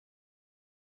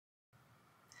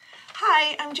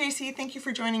Hi, I'm JC. Thank you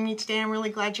for joining me today. I'm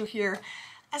really glad you're here.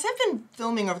 As I've been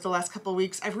filming over the last couple of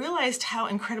weeks, I've realized how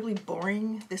incredibly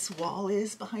boring this wall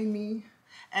is behind me.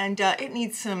 And it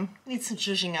needs some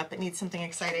zhuzhing up. It needs something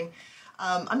exciting.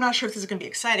 I'm not sure if this is going to be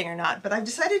exciting or not, but I've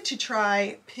decided to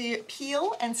try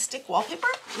peel and stick wallpaper.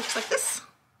 It looks like this.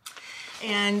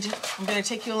 And I'm going to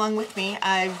take you along with me.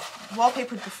 I've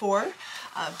wallpapered before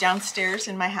downstairs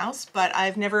in my house, but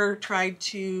I've never tried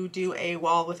to do a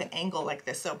wall with an angle like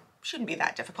this, so shouldn't be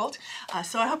that difficult.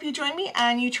 So I hope you join me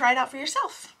and you try it out for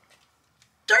yourself.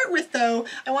 Start with though,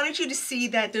 I wanted you to see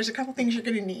that there's a couple things you're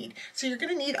going to need. So you're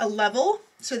going to need a level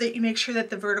so that you make sure that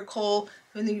the vertical,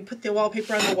 when you put the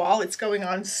wallpaper on the wall, it's going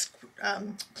on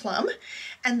plumb.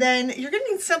 And then you're going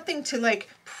to need something to like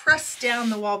press down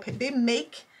the wallpaper. They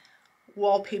make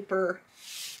wallpaper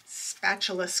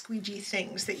spatula squeegee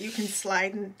things that you can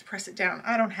slide and press it down.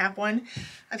 I don't have one.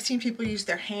 I've seen people use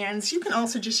their hands. You can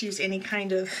also just use any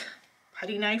kind of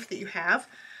putty knife that you have,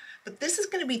 but this is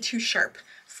going to be too sharp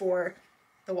for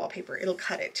the wallpaper. It'll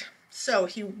cut it. So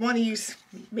if you want to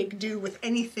make do with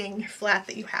anything flat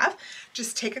that you have,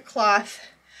 just take a cloth,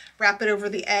 wrap it over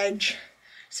the edge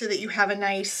so that you have a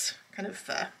nice kind of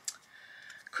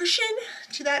cushion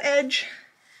to that edge.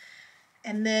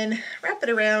 And then wrap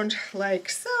it around like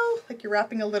so, like you're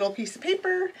wrapping a little piece of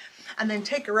paper, and then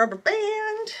take a rubber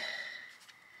band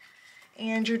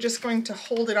and you're just going to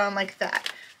hold it on like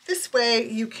that. This way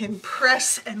you can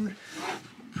press down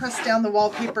the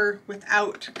wallpaper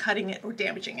without cutting it or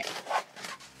damaging it.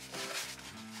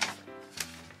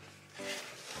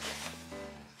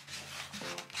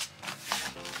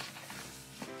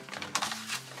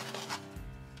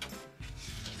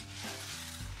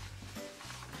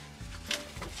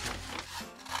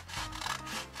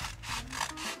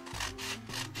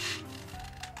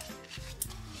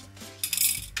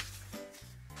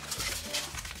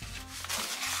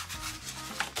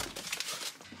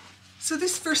 So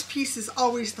this first piece is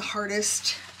always the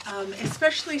hardest,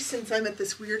 especially since I'm at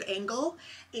this weird angle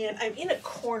and I'm in a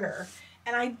corner.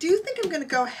 And I do think I'm going to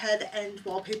go ahead and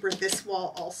wallpaper this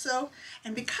wall also.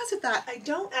 And because of that, I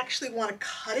don't actually want to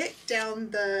cut it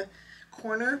down the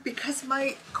corner because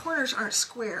my corners aren't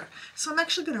square. So I'm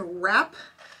actually going to wrap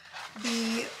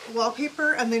the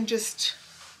wallpaper and then just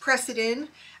press it in.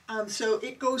 So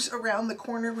it goes around the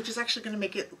corner, which is actually going to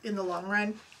make it, in the long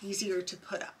run, easier to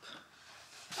put up.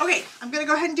 Okay, I'm going to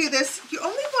go ahead and do this. You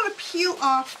only want to peel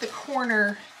off the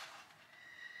corner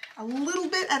a little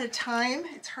bit at a time.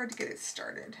 It's hard to get it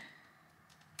started.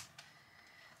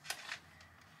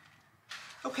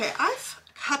 Okay, I've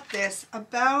cut this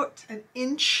about an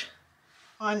inch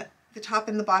on the top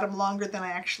and the bottom longer than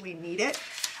I actually need it,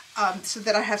 so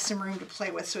that I have some room to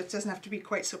play with, so it doesn't have to be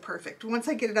quite so perfect. Once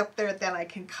I get it up there, then I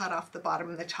can cut off the bottom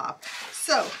and the top.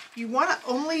 So you want to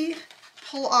only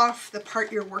pull off the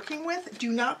part you're working with.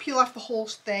 Do not peel off the whole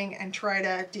thing and try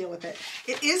to deal with it.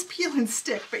 It is peel and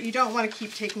stick, but you don't want to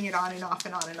keep taking it on and off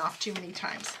and on and off too many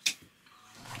times.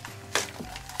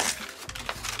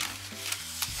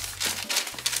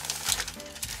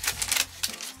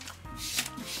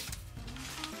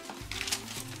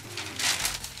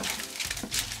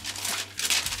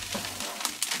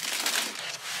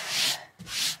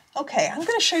 Okay, I'm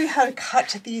going to show you how to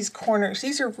cut these corners.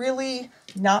 These are really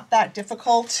not that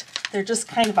difficult. They're just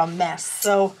kind of a mess.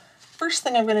 So first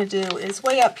thing I'm going to do is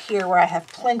way up here where I have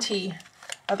plenty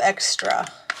of extra,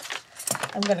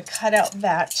 I'm going to cut out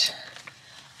that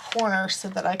corner so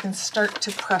that I can start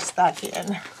to press that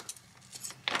in.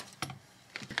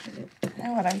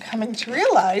 Now what I'm coming to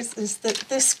realize is that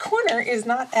this corner is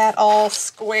not at all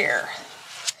square,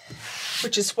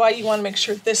 which is why you want to make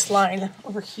sure this line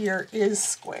over here is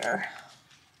square.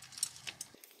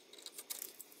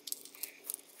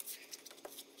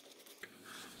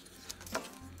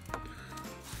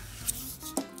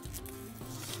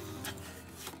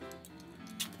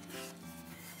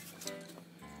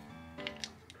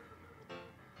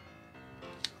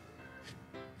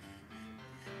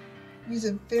 Use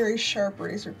a very sharp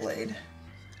razor blade.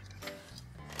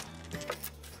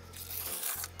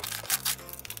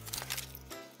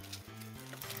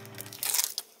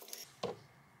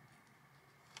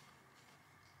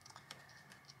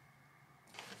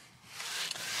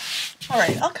 All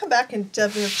right, I'll come back and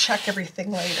double check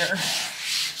everything later.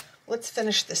 Let's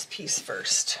finish this piece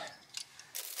first.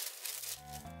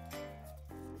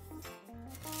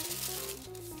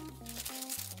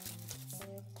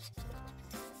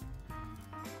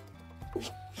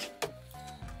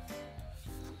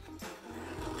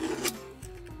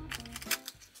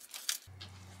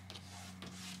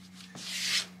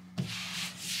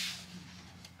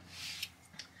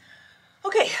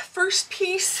 Okay, first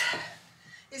piece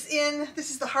is in.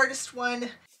 This is the hardest one.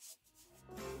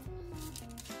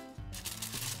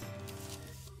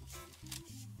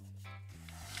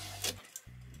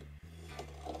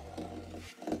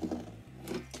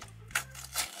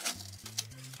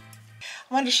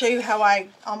 I wanted to show you how I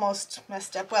almost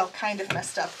messed up, well, kind of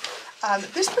messed up.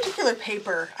 This particular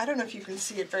paper, I don't know if you can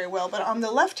see it very well, but on the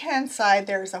left-hand side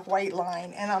there's a white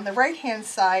line, and on the right-hand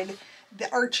side the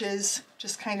arches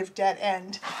just kind of dead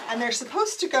end. And they're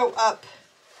supposed to go up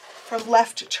from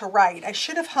left to right. I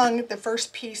should have hung the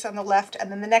first piece on the left, and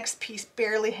then the next piece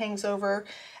barely hangs over,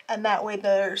 and that way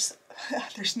there's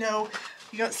no,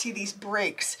 you don't see these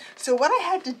breaks. So what I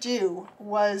had to do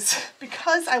was,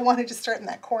 because I wanted to start in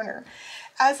that corner,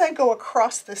 as I go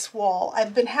across this wall,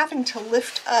 I've been having to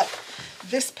lift up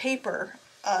this paper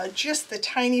just the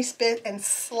tiniest bit and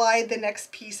slide the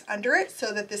next piece under it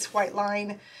so that this white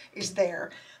line is there.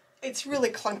 It's really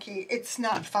clunky. It's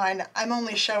not fun. I'm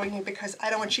only showing you because I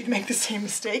don't want you to make the same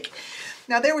mistake.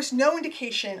 Now, there was no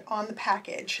indication on the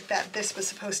package that this was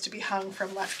supposed to be hung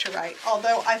from left to right,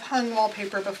 although I've hung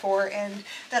wallpaper before, and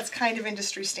that's kind of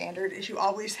industry standard, is you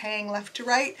always hang left to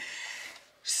right.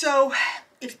 So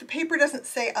if the paper doesn't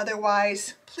say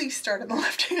otherwise, please start on the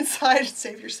left-hand side and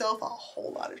save yourself a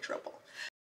whole lot of trouble.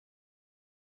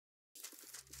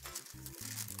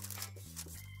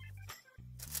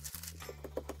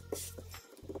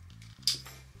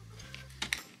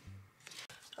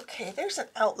 Okay, there's an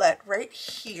outlet right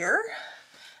here,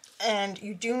 and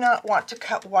you do not want to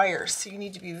cut wires, so you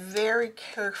need to be very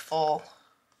careful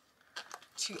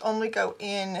to only go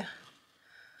in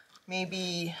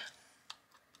maybe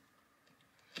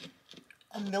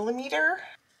a millimeter.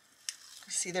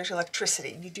 See, there's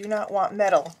electricity. You do not want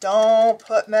metal. Don't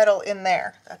put metal in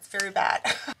there. That's very bad.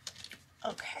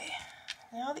 Okay,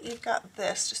 now that you've got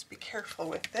this, just be careful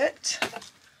with it.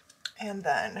 And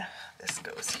then this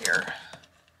goes here.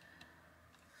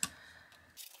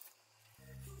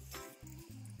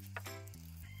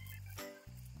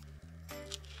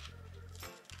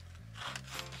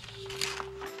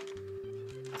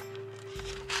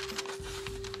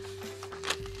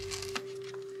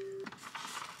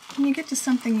 When you get to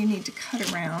something you need to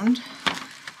cut around,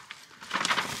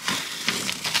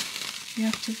 you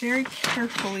have to very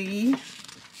carefully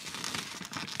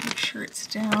make sure it's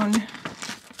down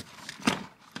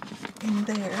in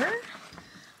there.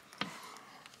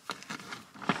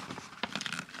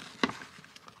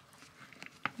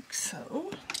 Like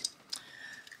so.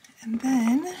 And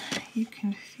then you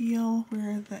can feel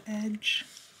where the edge,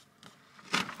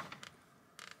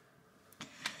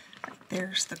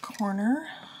 there's the corner.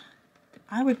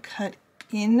 I would cut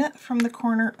in from the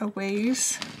corner a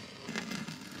ways.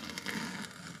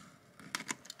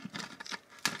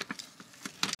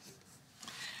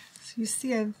 So you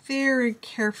see, I very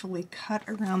carefully cut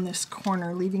around this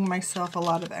corner, leaving myself a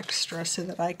lot of extra so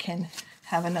that I can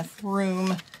have enough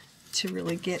room to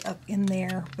really get up in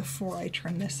there before I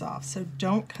turn this off. So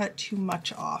don't cut too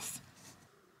much off.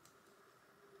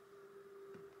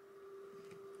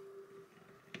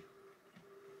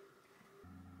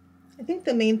 I think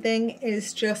the main thing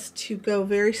is just to go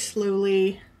very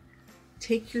slowly,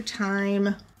 take your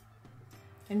time,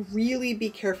 and really be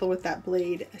careful with that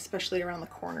blade, especially around the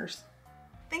corners.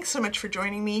 Thanks so much for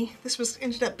joining me. This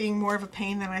ended up being more of a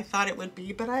pain than I thought it would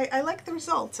be, but I like the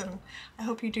results, and I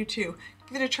hope you do too.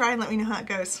 Give it a try and let me know how it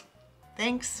goes.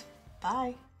 Thanks.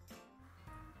 Bye.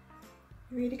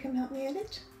 You ready to come help me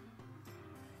edit?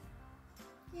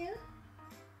 Yeah?